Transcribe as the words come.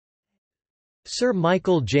Sir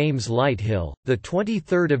Michael James Lighthill, the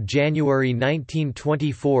 23rd of January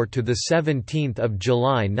 1924 to the 17th of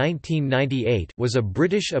July 1998, was a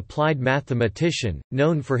British applied mathematician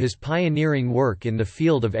known for his pioneering work in the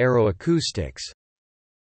field of aeroacoustics.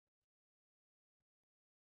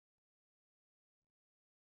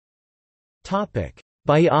 Topic: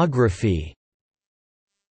 Biography.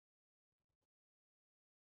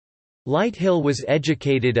 Lighthill was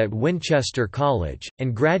educated at Winchester College,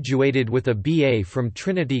 and graduated with a BA from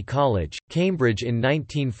Trinity College, Cambridge in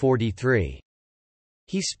 1943.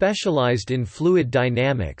 He specialised in fluid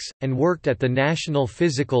dynamics, and worked at the National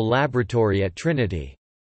Physical Laboratory at Trinity.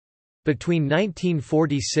 Between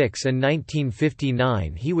 1946 and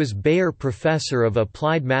 1959 he was Bayer Professor of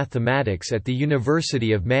Applied Mathematics at the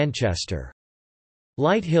University of Manchester.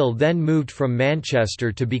 Lighthill then moved from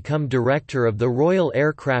Manchester to become director of the Royal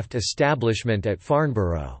Aircraft Establishment at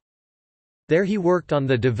Farnborough. There he worked on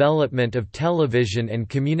the development of television and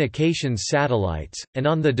communications satellites, and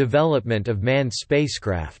on the development of manned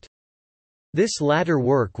spacecraft. This latter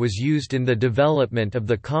work was used in the development of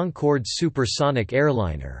the Concorde supersonic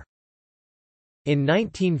airliner. In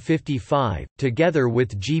 1955, together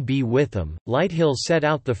with G. B. Witham, Lighthill set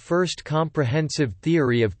out the first comprehensive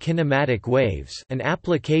theory of kinematic waves, an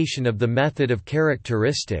application of the method of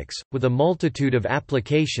characteristics, with a multitude of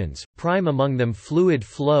applications, prime among them fluid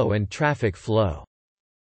flow and traffic flow.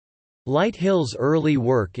 Lighthill's early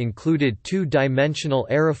work included two-dimensional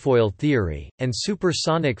aerofoil theory, and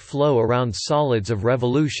supersonic flow around solids of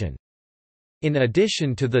revolution. In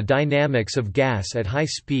addition to the dynamics of gas at high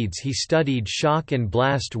speeds, he studied shock and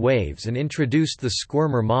blast waves and introduced the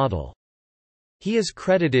Squirmer model. He is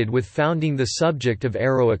credited with founding the subject of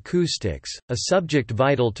aeroacoustics, a subject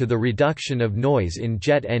vital to the reduction of noise in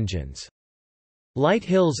jet engines.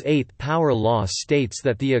 Lighthill's eighth power law states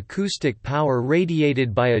that the acoustic power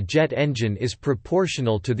radiated by a jet engine is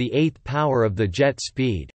proportional to the eighth power of the jet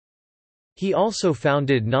speed. He also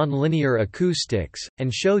founded nonlinear acoustics,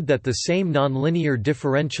 and showed that the same nonlinear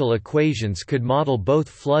differential equations could model both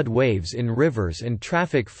flood waves in rivers and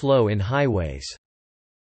traffic flow in highways.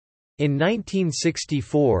 In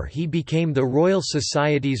 1964 he became the Royal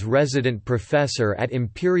Society's resident professor at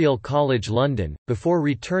Imperial College London, before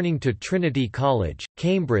returning to Trinity College,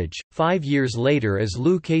 Cambridge, 5 years later as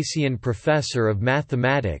Lucasian Professor of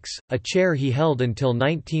Mathematics, a chair he held until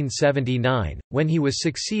 1979, when he was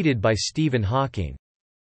succeeded by Stephen Hawking.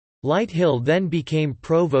 Lighthill then became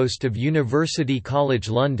Provost of University College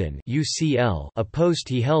London (UCL), a post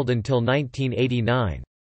he held until 1989.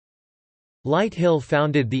 Lighthill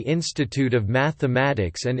founded the Institute of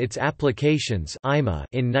Mathematics and its Applications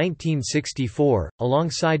in 1964,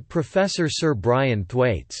 alongside Professor Sir Brian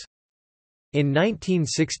Thwaites. In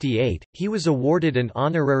 1968, he was awarded an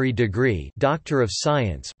honorary degree Doctor of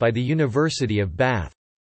Science by the University of Bath.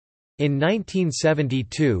 In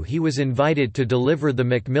 1972 he was invited to deliver the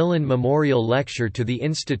Macmillan Memorial Lecture to the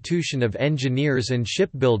Institution of Engineers and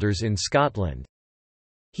Shipbuilders in Scotland.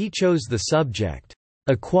 He chose the subject,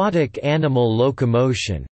 "Aquatic animal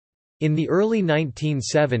locomotion." In the early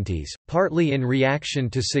 1970s, partly in reaction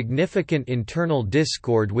to significant internal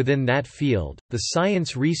discord within that field, the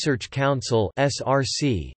Science Research Council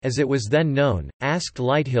 (SRC), as it was then known, asked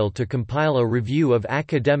Lighthill to compile a review of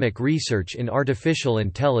academic research in artificial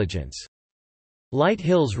intelligence.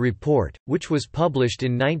 Lighthill's report, which was published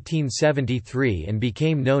in 1973 and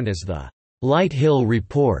became known as the Lighthill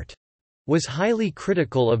Report, was highly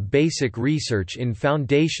critical of basic research in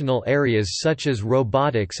foundational areas such as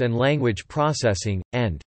robotics and language processing,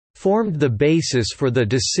 and formed the basis for the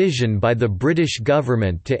decision by the British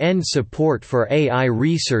government to end support for AI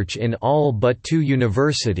research in all but 2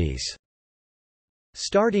 universities,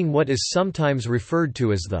 starting what is sometimes referred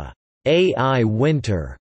to as the AI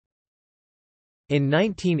winter. In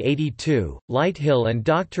 1982, Lighthill and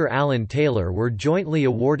Dr. Alan Taylor were jointly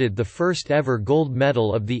awarded the first-ever gold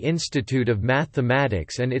medal of the Institute of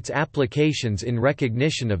Mathematics and its Applications in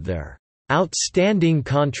recognition of their "outstanding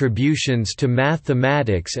contributions to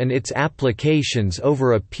mathematics and its applications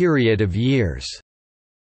over a period of years."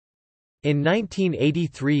 In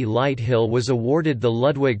 1983 Lighthill was awarded the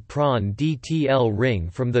Ludwig Prahn DTL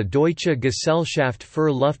Ring from the Deutsche Gesellschaft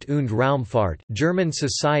für Luft- und Raumfahrt, German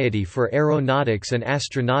Society for Aeronautics and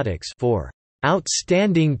Astronautics, for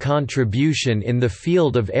 "outstanding contribution in the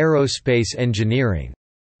field of aerospace engineering."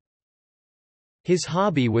 His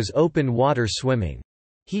hobby was open water swimming.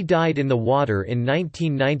 He died in the water in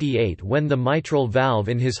 1998 when the mitral valve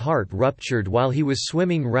in his heart ruptured while he was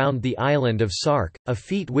swimming round the island of Sark, a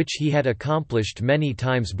feat which he had accomplished many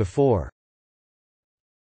times before.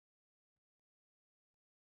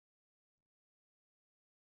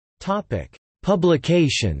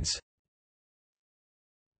 Publications.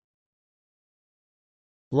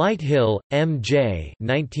 Lighthill, M.J.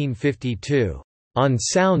 1952. On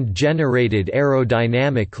Sound Generated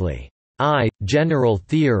Aerodynamically. I. General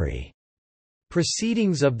Theory.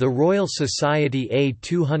 Proceedings of the Royal Society A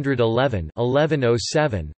 211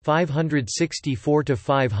 1107,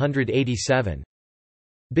 564–587.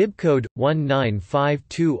 Bibcode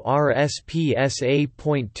 1952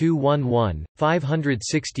 RSPSA.211,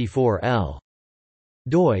 564L.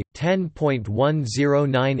 doi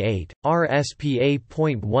 10.1098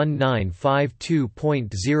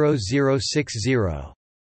 RSPA.1952.0060.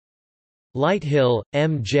 Lighthill,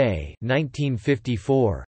 M.J.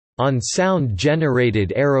 1954. On Sound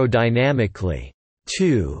Generated Aerodynamically.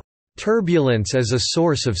 2. Turbulence as a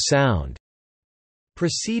Source of Sound.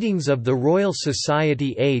 Proceedings of the Royal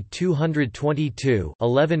Society A 222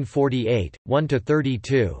 1148,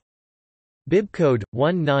 1–32. Bibcode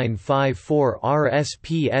 1954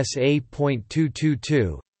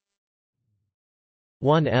 RSPSA.222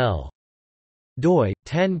 1L. doi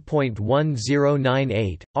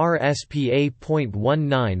 10.1098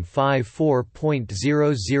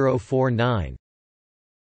 RSPA.1954.0049.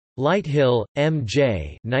 Lighthill,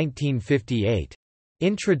 M.J. 1958.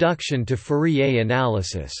 Introduction to Fourier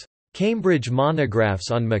Analysis. Cambridge Monographs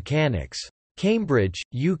on Mechanics. Cambridge,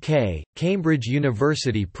 UK, Cambridge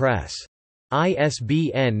University Press.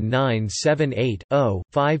 ISBN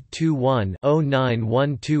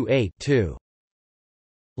 978-0-521-09128-2.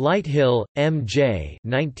 Lighthill, M.J.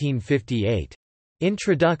 1958.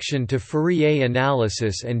 Introduction to Fourier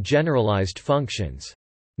Analysis and Generalized Functions.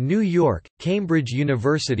 New York, Cambridge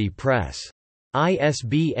University Press.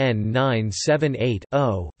 ISBN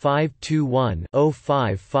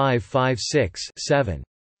 978-0-521-05556-7.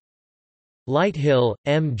 Lighthill,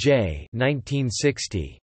 M.J.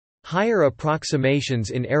 1960. Higher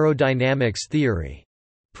Approximations in Aerodynamics Theory.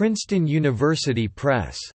 Princeton University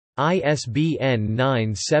Press. ISBN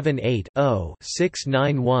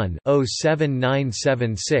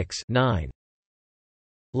 978-0-691-07976-9.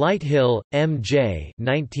 Lighthill, M.J.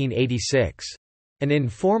 1986. An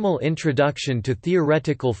Informal Introduction to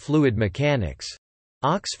Theoretical Fluid Mechanics.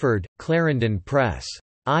 Oxford, Clarendon Press.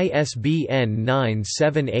 ISBN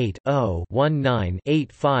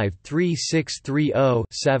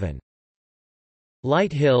 978-0-19-853630-7.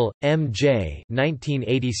 Lighthill, M.J.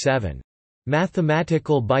 1987.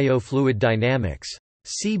 Mathematical Biofluid Dynamics.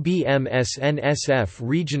 CBMS-NSF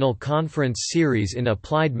Regional Conference Series in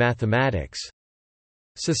Applied Mathematics.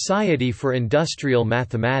 Society for Industrial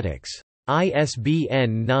Mathematics.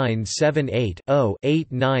 ISBN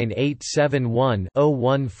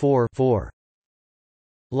 978-0-89871-014-4.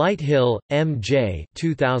 Lighthill, M.J.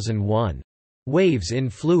 2001. Waves in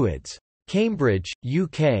Fluids. Cambridge,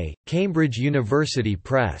 UK, Cambridge University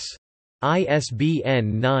Press.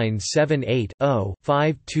 ISBN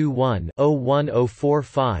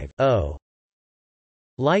 978-0-521-01045-0.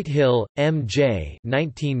 Lighthill, M.J.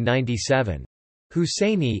 1997.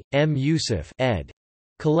 Husseini, M. Yusuf ed.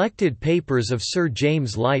 Collected Papers of Sir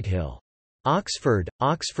James Lighthill. Oxford,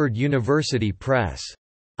 Oxford University Press.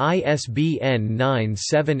 ISBN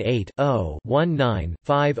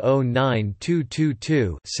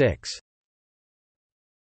 978-0-19-509222-6.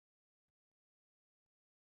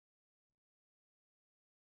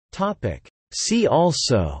 See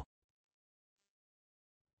also: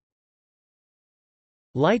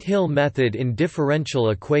 Lighthill method in differential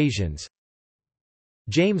equations,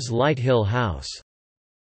 James Lighthill House.